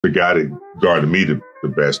The guy that guarded me the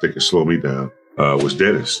best, that could slow me down, was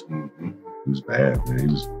Dennis. He was bad,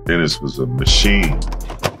 man. Dennis was a machine.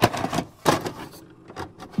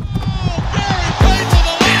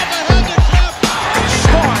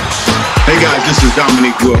 Hey guys, this is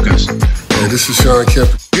Dominique Wilkins. Hey, this is Sean Kemp.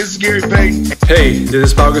 This is Gary Payton. Hey, this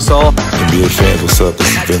is Pau Gasol. NBA fans, what's up?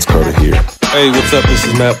 This is Vince Carter here. Hey, what's up? This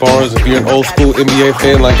is Matt Barnes. If you're an old school NBA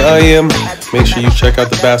fan like I am, make sure you check out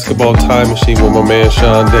the Basketball Time Machine with my man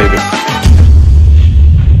Sean David.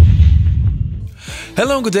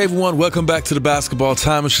 Hello and good day, everyone. Welcome back to the Basketball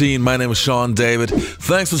Time Machine. My name is Sean David.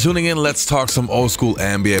 Thanks for tuning in. Let's talk some old school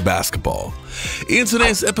NBA basketball. In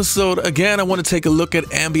today's episode, again, I want to take a look at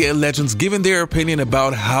NBA legends giving their opinion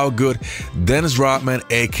about how good Denis Rodman,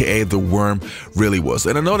 aka The Worm, really was.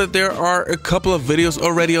 And I know that there are a couple of videos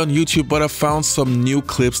already on YouTube, but I found some new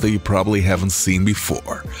clips that you probably haven't seen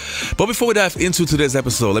before. But before we dive into today's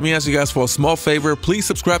episode, let me ask you guys for a small favor. Please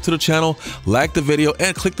subscribe to the channel, like the video,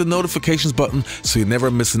 and click the notifications button so you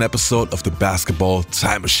never miss an episode of the Basketball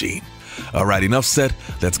Time Machine. Alright, enough said.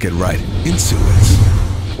 Let's get right into it.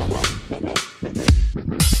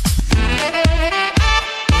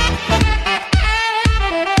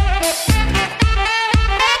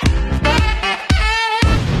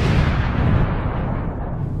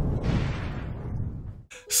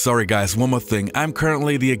 Sorry guys, one more thing. I'm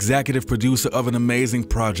currently the executive producer of an amazing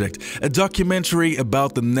project, a documentary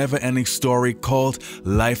about the never-ending story called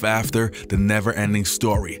Life After the Never-Ending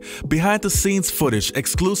Story. Behind the scenes footage,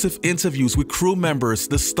 exclusive interviews with crew members,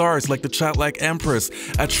 the stars like the childlike Empress,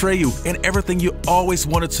 Atreyu, and everything you always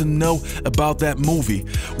wanted to know about that movie.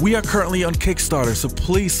 We are currently on Kickstarter, so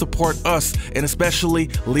please support us, and especially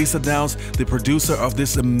Lisa Downs, the producer of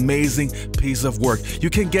this amazing piece of work. You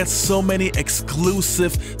can get so many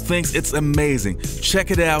exclusive things, it's amazing. Check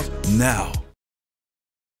it out now.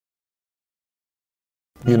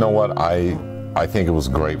 You know what? I think it was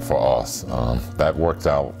great for us. That worked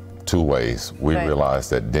out two ways. We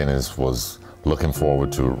realized that Dennis was looking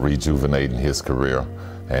forward to rejuvenating his career,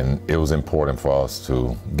 and it was important for us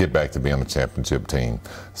to get back to being a championship team.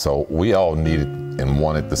 So we all needed and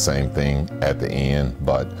wanted the same thing at the end,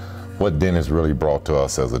 but what Dennis really brought to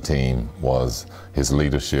us as a team was his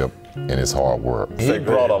leadership and his hard work. He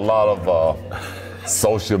brought a lot of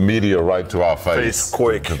social media right to our face.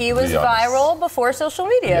 Quick. He was viral before social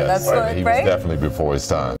media. Yes, that's what, he right? was definitely before his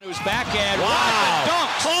time. It was backhand. Wow. Dunk.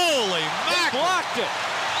 Holy mac. Blocked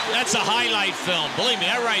it. That's a highlight film. Believe me,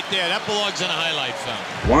 that right there, that belongs in a highlight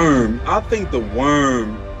film. Worm, I think the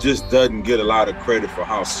Worm just doesn't get a lot of credit for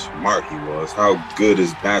how smart he was, how good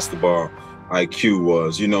his basketball IQ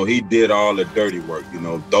was. You know, he did all the dirty work, you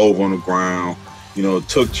know, dove on the ground, you know,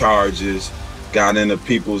 took charges, got into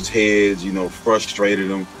people's heads, you know, frustrated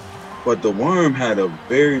them. But the Worm had a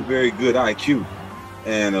very, very good IQ.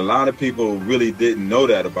 And a lot of people really didn't know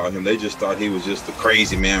that about him. They just thought he was just a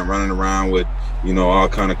crazy man running around with, you know, all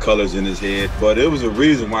kind of colors in his head. But it was a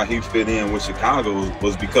reason why he fit in with Chicago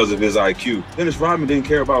was because of his IQ. Denis Rodman didn't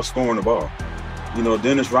care about scoring the ball. You know,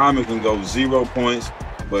 Denis Rodman can go 0 points,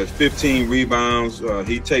 but 15 rebounds,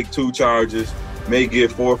 he take 2 charges, may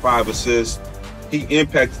get 4 or 5 assists. He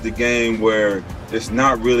impacted the game where it's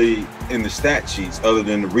not really in the stat sheets other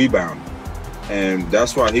than the rebounding. And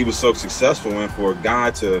that's why he was so successful. And for a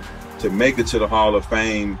guy to make it to the Hall of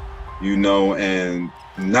Fame, you know, and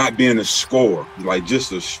not being a scorer, like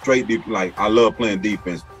just a straight, like, I love playing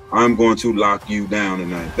defense. I'm going to lock you down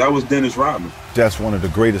tonight. That was Denis Rodman. That's one of the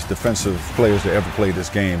greatest defensive players to ever play this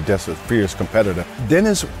game. That's a fierce competitor.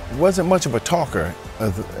 Dennis wasn't much of a talker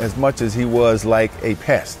as much as he was like a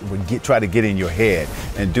pest. Would try to get in your head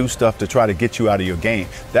and do stuff to try to get you out of your game.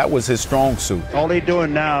 That was his strong suit. All they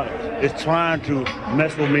doing now is trying to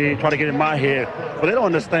mess with me, try to get in my head. But they don't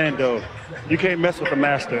understand, though. You can't mess with the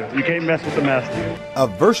master. You can't mess with the master. A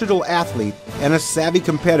versatile athlete and a savvy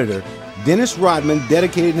competitor, Denis Rodman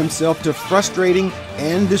dedicated himself to frustrating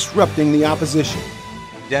and disrupting the opposition.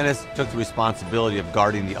 Dennis took the responsibility of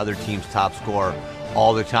guarding the other team's top scorer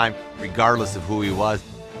all the time, regardless of who he was.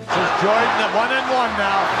 This is Jordan at 1-and-1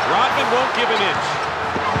 now. Rodman won't give an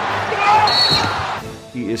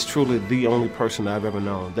inch. He is truly the only person I've ever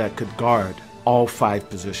known that could guard all 5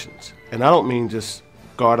 positions. And I don't mean just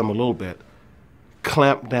guard them a little bit,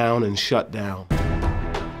 clamp down and shut down.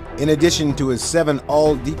 In addition to his 7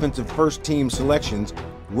 all-defensive first-team selections,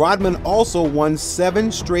 Rodman also won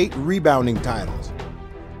 7 straight rebounding titles,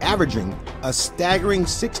 averaging a staggering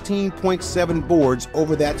 16.7 boards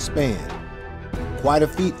over that span. Quite a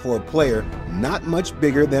feat for a player not much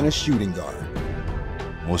bigger than a shooting guard.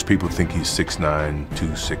 Most people think he's 6'9",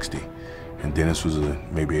 260. And Dennis was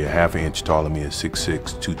maybe a half an inch taller than me at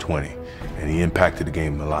 6'6", 220. and he impacted the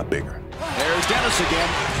game a lot bigger. There's Dennis again.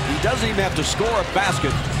 He doesn't even have to score a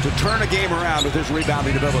basket to turn a game around with his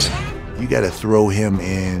rebounding ability. You got to throw him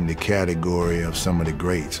in the category of some of the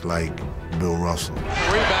greats like Bill Russell.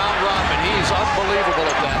 Rebound Rodman. He's unbelievable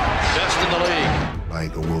at that. Best in the league.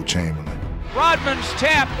 Like a Wilt Chamberlain. Rodman's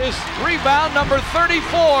tap is rebound number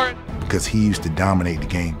 34. Because he used to dominate the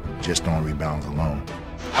game just on rebounds alone.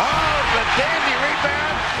 Oh, the dandy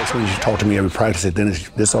rebound. That's when you talk to me every practice. Said, Dennis,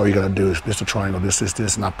 this is all you got to do is this a triangle, this.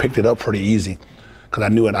 And I picked it up pretty easy because I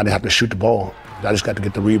knew it. I didn't have to shoot the ball. I just got to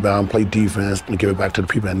get the rebound, play defense, and give it back to the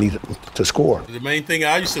people that needed to score. The main thing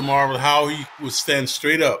I used to marvel how he would stand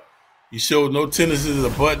straight up. He showed no tendencies to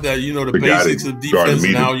butt that, you know, the basics of defense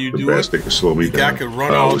and how you do it. The guy could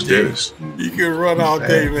run all day. He could run all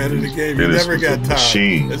day, man, in the game. He never got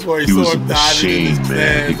tired. That's why he was a machine,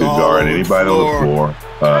 man. He could guard anybody on the floor.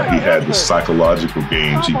 He had the psychological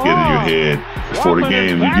games. He'd get in your head. Before the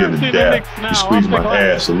game, you get a dap. You squeeze my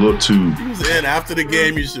ass a little too. He was in after the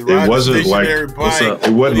game. You should ride it wasn't the stationary like bike.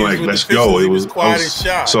 it wasn't like let's go. It was quiet and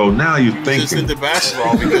shy. So now you're thinking. Just into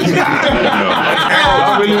basketball because he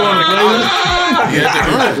really want to play. He had to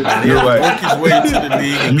earn it. He had to work his way to the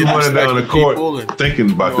league and you get running down the court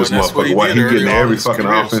thinking about this motherfucker. Why he getting every fucking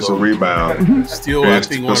offensive rebound? Still, I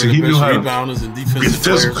think one of the best rebounders and defensive players. Get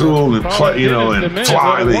physical and play, you know, and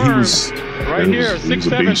fly. He was. Right here,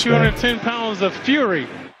 6'7", 210 pounds of fury.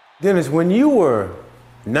 Dennis, when you were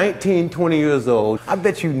 19, 20 years old, I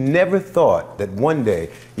bet you never thought that one day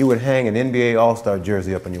you would hang an NBA All-Star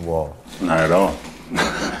jersey up on your wall. Not at all.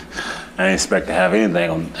 I didn't expect to have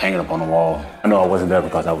anything hanging up on the wall. I know I wasn't there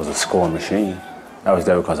because I was a scoring machine. I was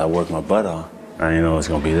there because I worked my butt off. I didn't know it was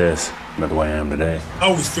going to be this, but the way I am today. I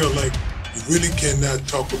always felt like you really cannot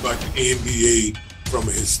talk about the NBA from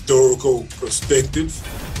a historical perspective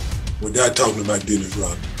without talking about Denis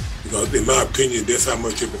Rodman. Because in my opinion, that's how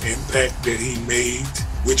much of an impact that he made,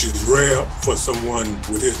 which is rare for someone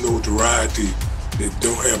with his notoriety that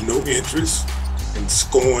don't have no interest in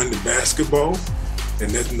scoring the basketball. And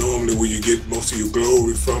that's normally where you get most of your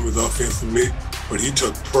glory from is offensively. But he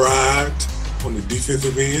took pride on the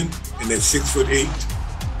defensive end, and at 6'8",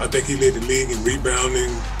 I think he led the league in rebounding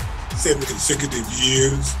 7 consecutive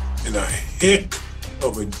years, and a heck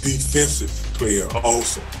of a defensive player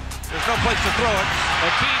also. There's no place to throw it.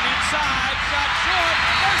 Hakeem inside, shot short.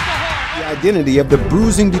 There's the horn. The identity of the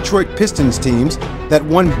bruising Detroit Pistons teams that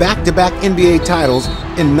won back-to-back NBA titles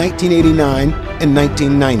in 1989 and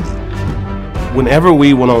 1990. Whenever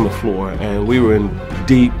we went on the floor and we were in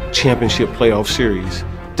deep championship playoff series,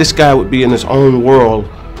 this guy would be in his own world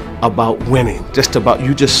about winning.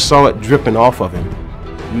 You just saw it dripping off of him.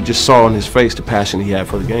 You just saw on his face the passion he had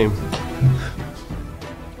for the game.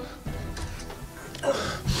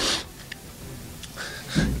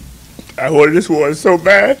 I wanted this one so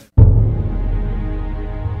bad.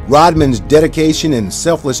 Rodman's dedication and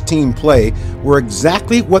selfless team play were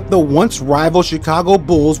exactly what the once rival Chicago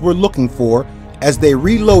Bulls were looking for as they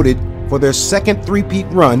reloaded for their second three-peat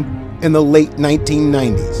run in the late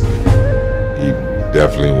 1990s. He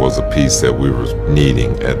definitely was a piece that we were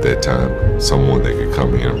needing at that time. Someone that could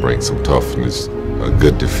come in and bring some toughness, a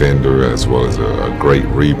good defender as well as a great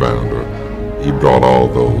rebounder. He brought all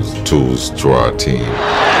those tools to our team.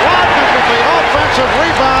 Offensive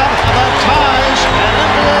rebound that ties an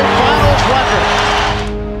NBA Finals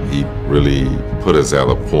record. He really put us at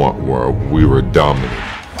a point where we were dominant.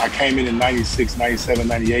 I came in 96, 97,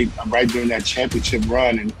 98, right during that championship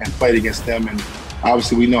run and played against them. And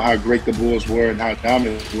obviously we know how great the Bulls were and how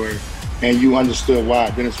dominant they were. And you understood why.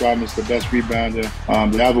 Denis Rodman's the best rebounder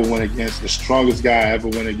that I ever went against, the strongest guy I ever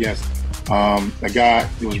went against. A guy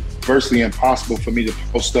it was virtually impossible for me to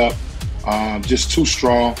post up, just too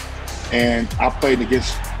strong. And I played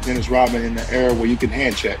against Denis Rodman in the era where you can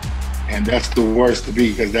hand check. And that's the worst to be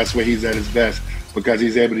because that's where he's at his best because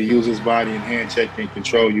he's able to use his body and hand check and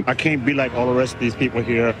control you. I can't be like all the rest of these people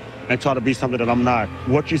here and try to be something that I'm not.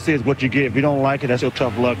 What you see is what you get. If you don't like it, that's your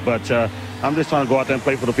tough luck. But I'm just trying to go out there and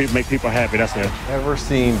play for the people, make people happy. That's it. Ever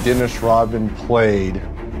seen Denis Rodman played,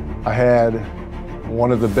 I had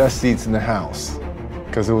one of the best seats in the house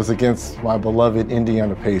because it was against my beloved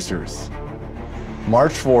Indiana Pacers.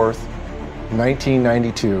 March 4th,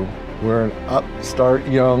 1992, we're an upstart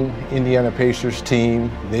young Indiana Pacers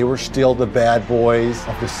team. They were still the bad boys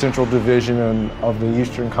of the Central Division of the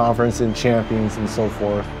Eastern Conference and champions and so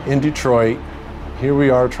forth. In Detroit, here we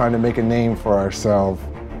are trying to make a name for ourselves.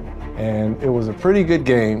 And it was a pretty good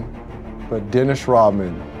game, but Denis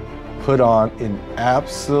Rodman put on an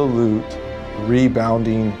absolute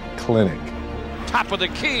rebounding clinic. Top of the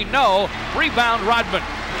key, no. Rebound Rodman.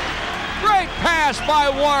 Great pass by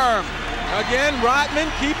Worm. Again, Rodman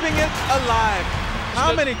keeping it alive.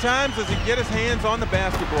 How many times does he get his hands on the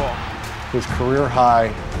basketball? His career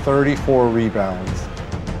high, 34 rebounds,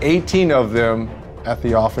 18 of them at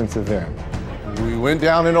the offensive end. We went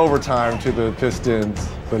down in overtime to the Pistons,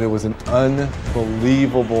 but it was an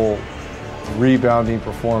unbelievable rebounding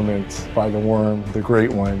performance by the Worm, the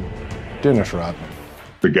great one, Denis Rodman.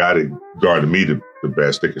 The guy that guarded me the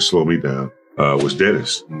best, that could slow me down, was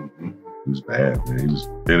Denis. He was bad, man.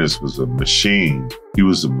 Denis was a machine. He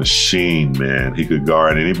was a machine, man. He could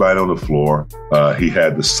guard anybody on the floor. He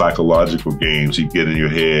had the psychological games. He'd get in your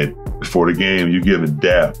head. Before the game, you give him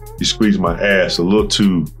dap. You squeeze my ass a little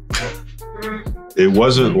too. It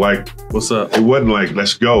wasn't like, what's up? It wasn't like,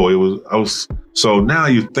 let's go. So now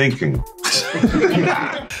you're thinking.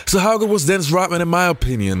 So how good was Denis Rodman in my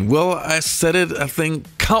opinion? Well, I said it, I think,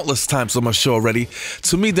 countless times on my show already.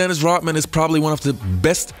 To me, Denis Rodman is probably one of the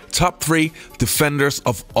best top 3 defenders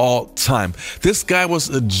of all time. This guy was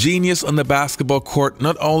a genius on the basketball court.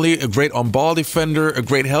 Not only a great on-ball defender, a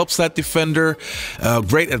great help side defender,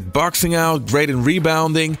 great at boxing out, great in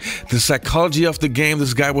rebounding, the psychology of the game.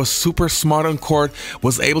 This guy was super smart on court,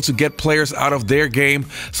 was able to get players out of their game.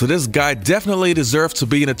 So this guy definitely deserved to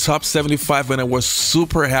be in the top 75, and I was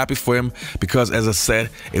super happy for him because, as I said,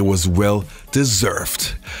 it was well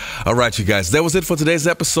deserved. All right, you guys, that was it for today's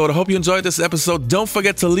episode. I hope you enjoyed this episode. Don't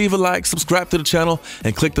forget to leave a like, subscribe to the channel,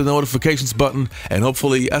 and click the notifications button. And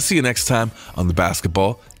hopefully, I'll see you next time on the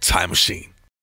Basketball Time Machine.